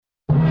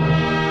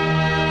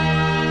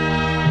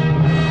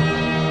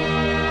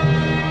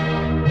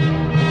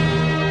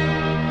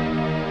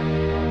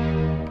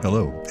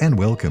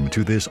welcome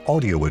to this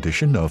audio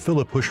edition of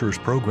Philip Huscher's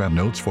program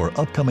notes for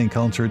upcoming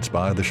concerts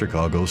by the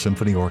Chicago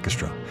Symphony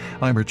Orchestra.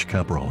 I'm Rich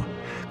Caprala.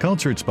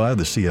 Concerts by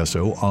the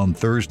CSO on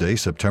Thursday,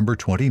 September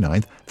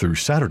 29th through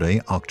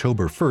Saturday,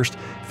 October 1st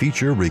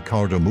feature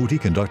Riccardo Muti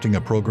conducting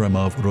a program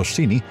of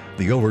Rossini,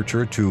 the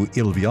overture to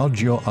Il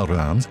Viaggio a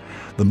Reims,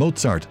 the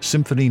Mozart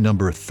Symphony No.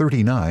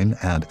 39,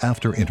 and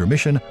after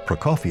intermission,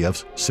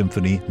 Prokofiev's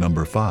Symphony No.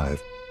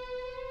 5.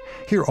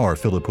 Here are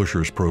Philip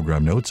Huscher's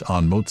program notes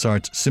on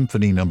Mozart's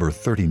Symphony No.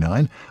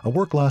 39, a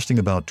work lasting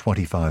about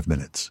 25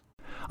 minutes.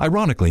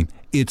 Ironically,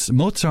 it's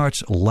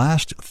Mozart's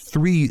last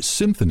three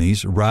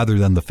symphonies, rather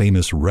than the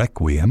famous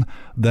Requiem,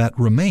 that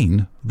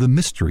remain the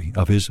mystery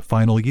of his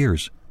final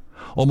years.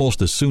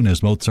 Almost as soon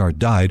as Mozart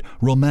died,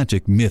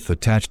 romantic myth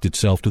attached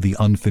itself to the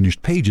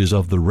unfinished pages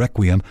of the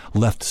Requiem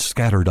left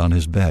scattered on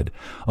his bed.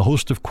 A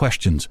host of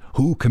questions: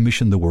 who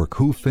commissioned the work?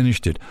 Who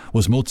finished it?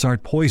 Was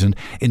Mozart poisoned?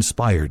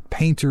 Inspired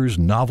painters,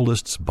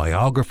 novelists,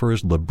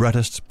 biographers,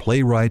 librettists,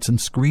 playwrights, and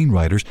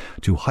screenwriters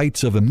to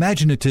heights of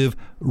imaginative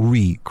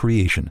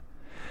recreation.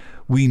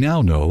 We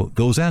now know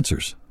those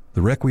answers.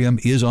 The Requiem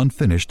is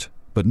unfinished,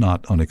 but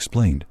not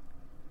unexplained.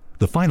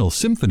 The final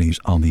symphonies,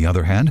 on the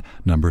other hand,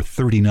 No.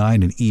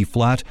 39 in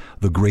E-flat,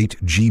 the great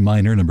G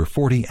minor No.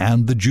 40,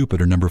 and the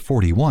Jupiter No.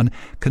 41,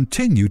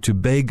 continue to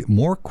beg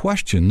more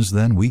questions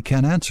than we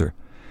can answer.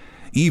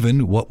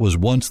 Even what was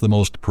once the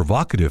most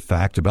provocative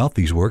fact about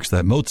these works,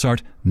 that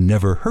Mozart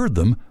never heard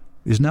them,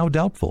 is now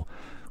doubtful.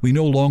 We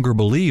no longer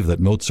believe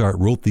that Mozart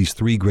wrote these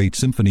three great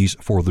symphonies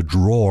for the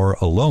drawer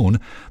alone.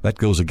 That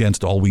goes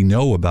against all we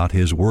know about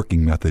his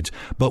working methods.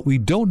 But we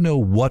don't know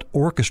what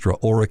orchestra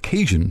or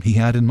occasion he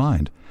had in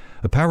mind.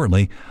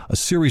 Apparently, a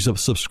series of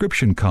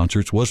subscription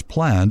concerts was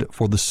planned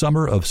for the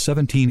summer of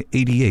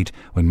 1788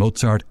 when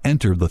Mozart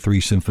entered the three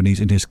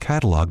symphonies in his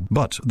catalog,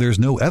 but there's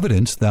no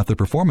evidence that the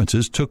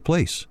performances took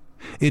place.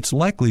 It's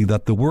likely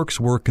that the works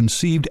were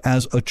conceived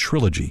as a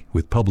trilogy,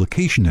 with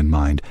publication in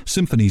mind.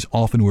 Symphonies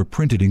often were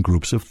printed in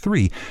groups of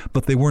three,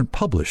 but they weren't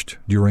published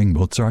during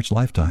Mozart's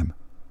lifetime.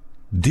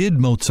 Did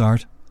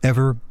Mozart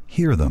ever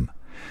hear them?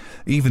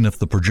 Even if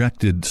the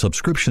projected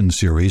subscription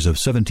series of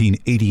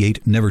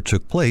 1788 never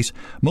took place,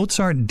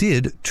 Mozart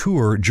did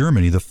tour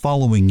Germany the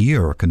following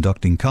year,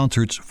 conducting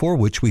concerts for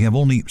which we have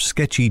only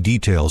sketchy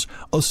details.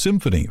 A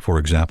symphony, for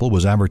example,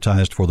 was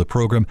advertised for the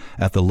program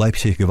at the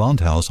Leipzig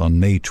Gewandhaus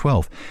on May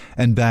 12th,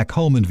 and back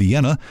home in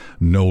Vienna,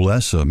 no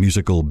less a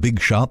musical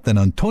big shot than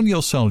Antonio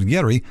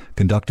Salieri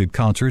conducted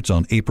concerts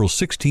on April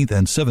 16th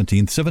and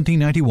 17th,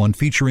 1791,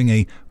 featuring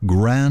a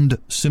grand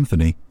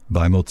symphony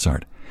by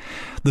Mozart.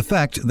 The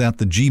fact that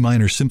the G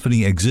minor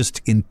symphony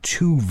exists in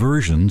two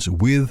versions,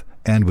 with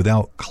and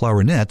without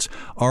clarinets,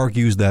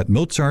 argues that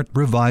Mozart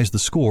revised the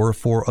score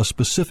for a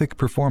specific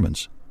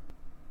performance.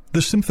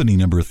 The Symphony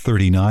No.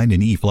 39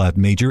 in E-flat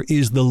major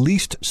is the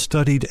least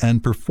studied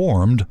and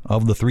performed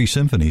of the three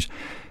symphonies,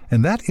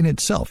 and that in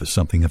itself is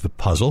something of a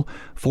puzzle,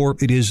 for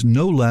it is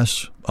no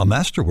less a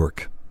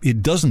masterwork.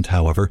 It doesn't,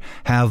 however,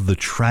 have the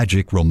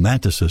tragic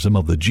romanticism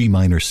of the G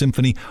minor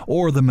symphony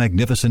or the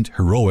magnificent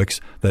heroics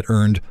that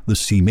earned the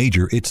C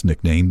major its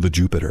nickname, the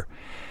Jupiter.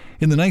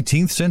 In the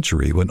 19th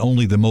century, when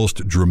only the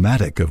most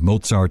dramatic of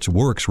Mozart's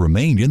works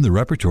remained in the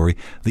repertory,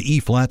 the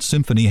E-flat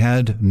symphony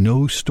had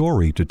no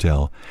story to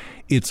tell.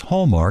 Its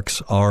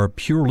hallmarks are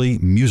purely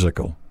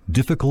musical,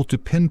 difficult to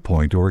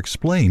pinpoint or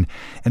explain,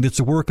 and it's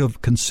a work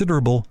of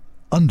considerable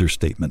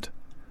understatement.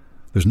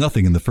 There's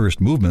nothing in the first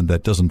movement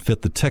that doesn't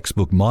fit the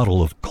textbook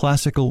model of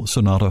classical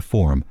sonata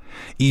form.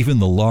 Even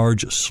the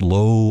large,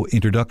 slow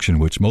introduction,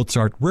 which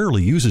Mozart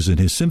rarely uses in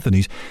his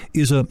symphonies,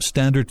 is a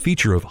standard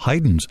feature of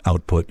Haydn's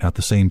output at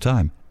the same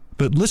time.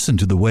 But listen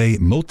to the way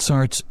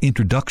Mozart's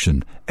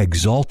introduction,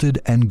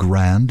 exalted and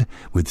grand,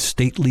 with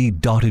stately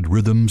dotted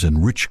rhythms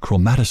and rich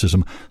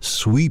chromaticism,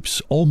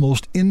 sweeps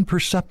almost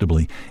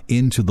imperceptibly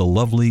into the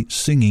lovely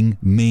singing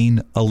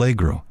main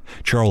allegro.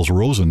 Charles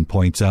Rosen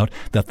points out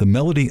that the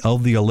melody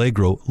of the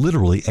allegro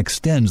literally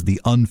extends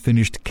the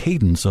unfinished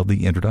cadence of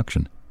the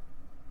introduction.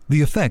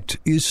 The effect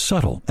is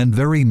subtle and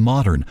very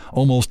modern,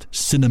 almost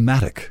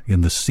cinematic in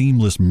the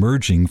seamless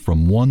merging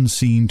from one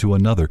scene to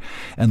another,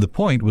 and the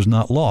point was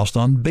not lost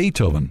on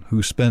Beethoven,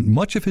 who spent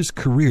much of his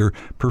career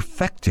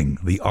perfecting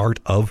the art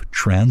of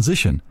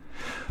transition.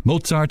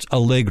 Mozart's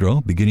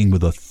allegro, beginning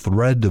with a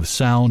thread of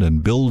sound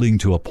and building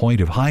to a point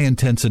of high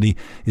intensity,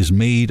 is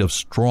made of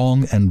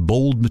strong and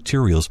bold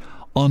materials,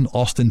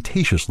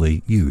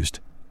 unostentatiously used.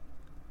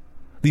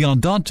 The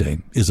Andante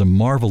is a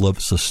marvel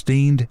of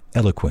sustained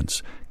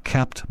eloquence,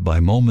 capped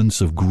by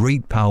moments of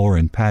great power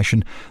and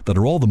passion that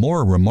are all the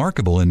more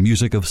remarkable in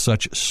music of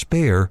such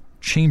spare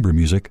chamber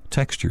music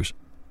textures.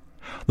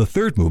 The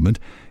third movement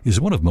is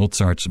one of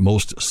Mozart's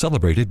most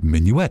celebrated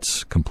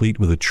minuets, complete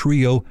with a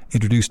trio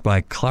introduced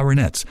by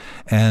clarinets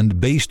and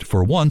based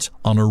for once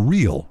on a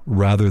real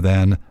rather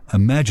than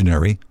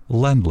imaginary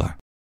Ländler.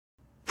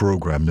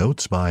 Program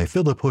notes by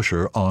Philip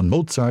Huscher on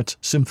Mozart's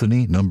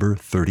Symphony No.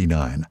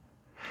 39.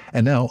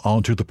 And now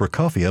on to the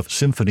Prokofiev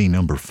Symphony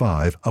No.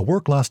 5, a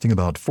work lasting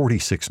about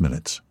 46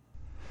 minutes.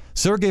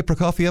 Sergei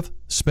Prokofiev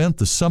spent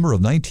the summer of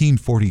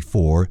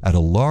 1944 at a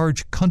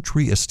large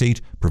country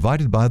estate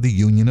provided by the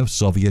Union of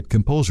Soviet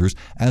Composers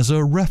as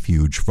a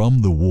refuge from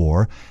the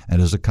war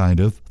and as a kind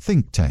of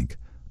think tank.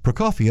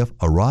 Prokofiev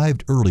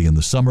arrived early in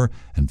the summer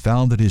and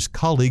found that his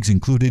colleagues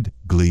included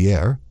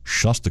Glier,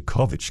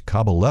 Shostakovich,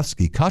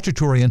 Kabalevsky,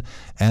 Khachaturian,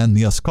 and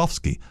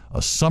Myaskovsky,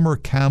 a summer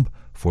camp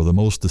for the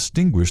most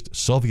distinguished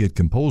Soviet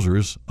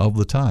composers of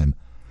the time.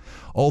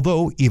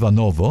 Although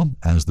Ivanovo,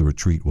 as the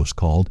retreat was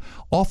called,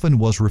 often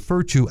was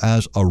referred to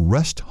as a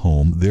rest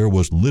home, there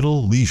was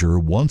little leisure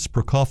once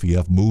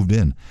Prokofiev moved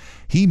in.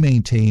 He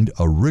maintained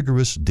a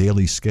rigorous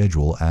daily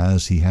schedule,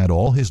 as he had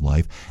all his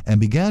life, and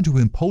began to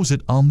impose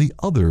it on the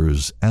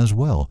others as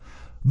well.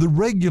 The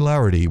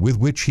regularity with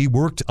which he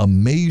worked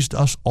amazed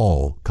us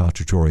all,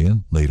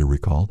 Khachaturian later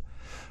recalled.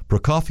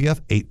 Prokofiev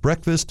ate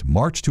breakfast,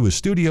 marched to his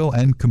studio,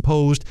 and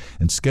composed,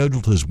 and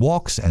scheduled his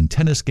walks and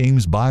tennis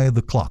games by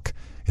the clock.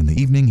 In the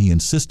evening, he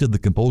insisted the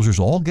composers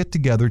all get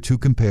together to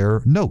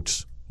compare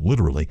notes,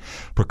 literally.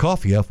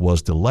 Prokofiev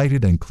was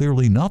delighted and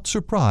clearly not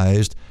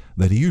surprised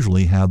that he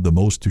usually had the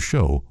most to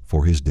show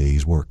for his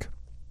day's work.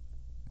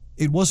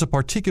 It was a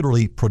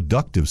particularly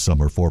productive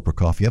summer for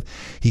Prokofiev.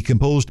 He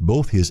composed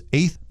both his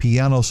 8th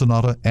Piano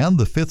Sonata and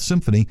the 5th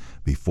Symphony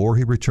before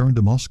he returned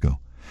to Moscow.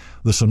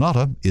 The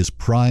sonata is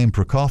prime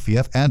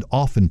Prokofiev and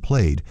often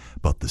played,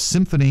 but the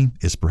symphony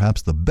is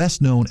perhaps the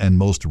best known and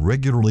most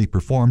regularly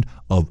performed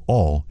of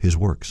all his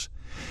works.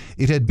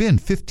 It had been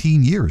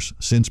 15 years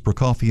since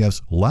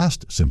Prokofiev's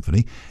last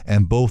symphony,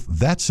 and both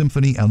that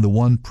symphony and the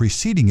one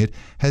preceding it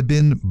had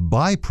been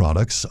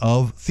byproducts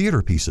of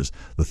theater pieces.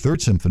 The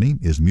 3rd symphony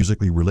is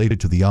musically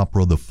related to the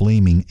opera The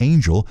Flaming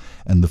Angel,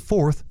 and the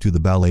 4th to the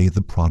ballet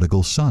The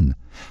Prodigal Son.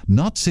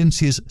 Not since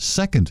his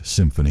 2nd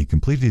symphony,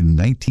 completed in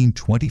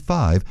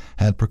 1925,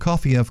 had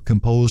Prokofiev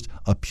composed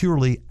a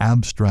purely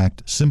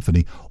abstract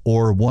symphony,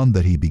 or one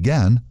that he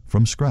began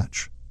from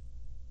scratch.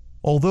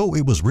 Although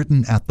it was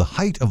written at the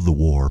height of the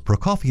war,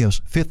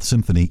 Prokofiev's 5th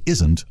Symphony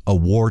isn't a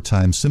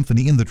wartime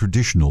symphony in the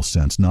traditional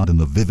sense, not in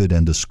the vivid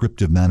and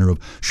descriptive manner of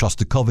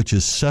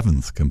Shostakovich's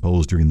 7th,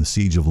 composed during the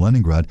siege of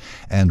Leningrad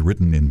and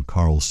written in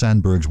Carl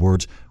Sandburg's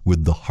words,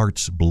 with the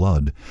heart's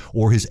blood,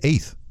 or his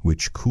 8th,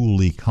 which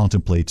coolly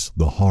contemplates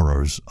the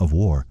horrors of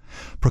war.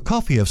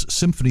 Prokofiev's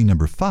Symphony No.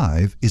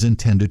 5 is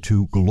intended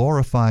to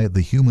glorify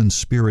the human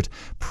spirit,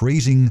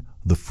 praising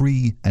the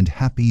free and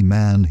happy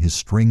man, his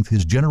strength,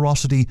 his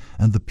generosity,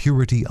 and the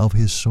purity of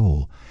his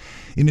soul.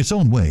 In its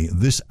own way,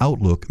 this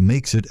outlook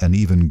makes it an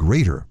even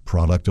greater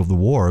product of the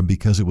war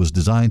because it was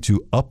designed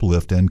to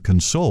uplift and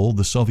console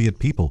the Soviet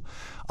people.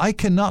 I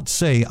cannot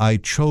say I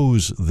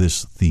chose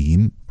this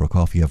theme,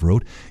 Prokofiev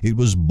wrote. It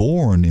was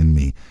born in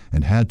me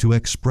and had to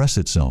express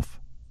itself.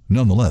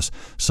 Nonetheless,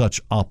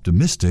 such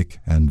optimistic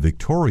and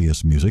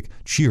victorious music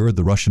cheered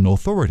the Russian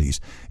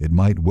authorities. It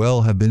might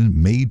well have been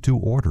made to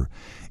order.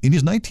 In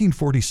his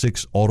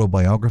 1946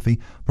 autobiography,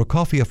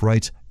 Prokofiev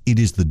writes, "It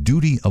is the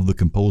duty of the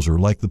composer,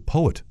 like the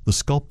poet, the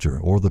sculptor,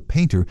 or the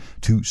painter,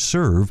 to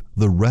serve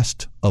the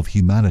rest of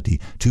humanity,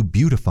 to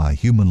beautify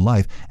human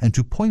life, and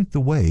to point the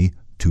way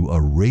to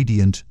a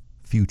radiant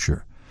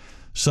future.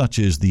 Such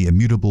is the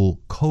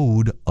immutable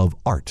code of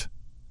art,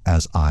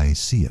 as I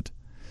see it."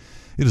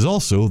 It is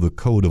also the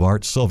code of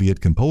art Soviet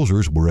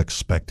composers were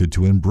expected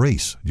to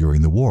embrace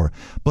during the war,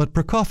 but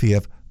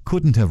Prokofiev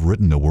couldn't have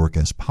written a work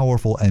as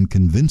powerful and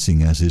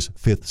convincing as his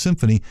 5th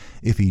Symphony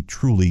if he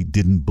truly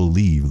didn't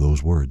believe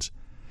those words.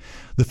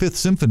 The 5th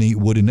Symphony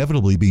would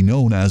inevitably be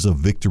known as a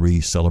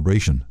victory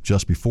celebration.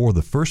 Just before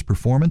the first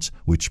performance,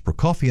 which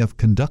Prokofiev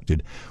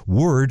conducted,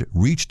 word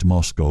reached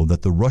Moscow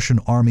that the Russian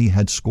army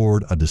had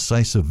scored a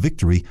decisive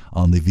victory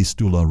on the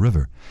Vistula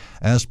River.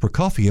 As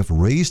Prokofiev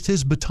raised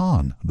his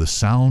baton, the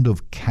sound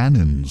of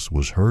cannons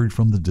was heard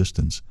from the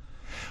distance.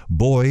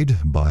 Buoyed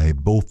by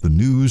both the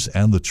news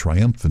and the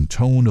triumphant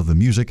tone of the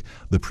music,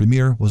 the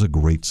premiere was a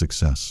great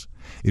success.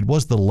 It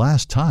was the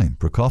last time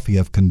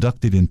Prokofiev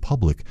conducted in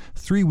public.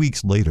 3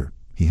 weeks later,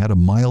 he had a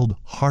mild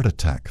heart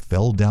attack,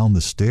 fell down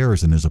the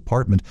stairs in his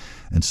apartment,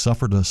 and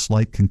suffered a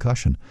slight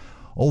concussion.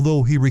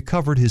 Although he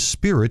recovered his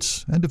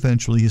spirits and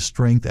eventually his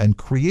strength and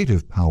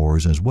creative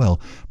powers as well,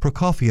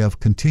 Prokofiev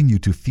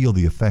continued to feel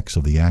the effects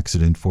of the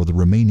accident for the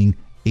remaining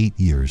 8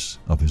 years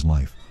of his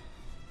life.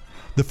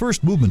 The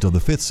first movement of the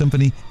 5th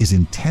Symphony is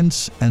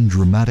intense and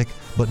dramatic,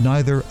 but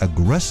neither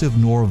aggressive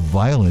nor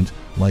violent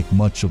like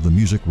much of the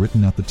music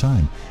written at the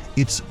time.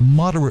 It's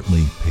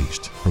moderately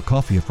paced,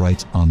 Prokofiev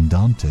writes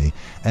andante,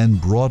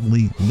 and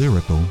broadly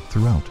lyrical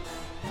throughout.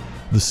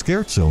 The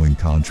scherzo, in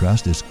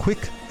contrast, is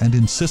quick and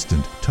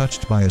insistent,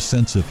 touched by a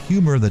sense of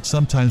humor that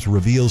sometimes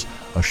reveals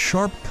a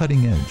sharp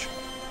cutting edge.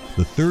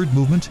 The third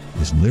movement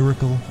is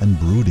lyrical and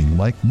brooding,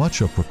 like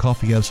much of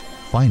Prokofiev's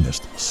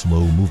finest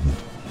slow movement.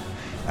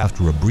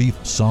 After a brief,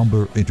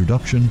 somber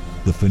introduction,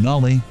 the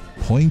finale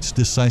points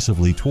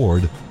decisively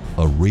toward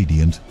a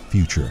radiant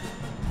future.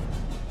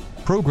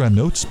 Program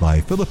notes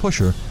by Philip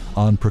Huscher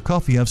on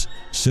Prokofiev's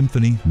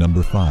Symphony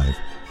No. 5.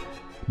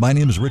 My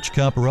name is Rich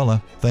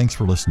Caparella. Thanks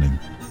for listening.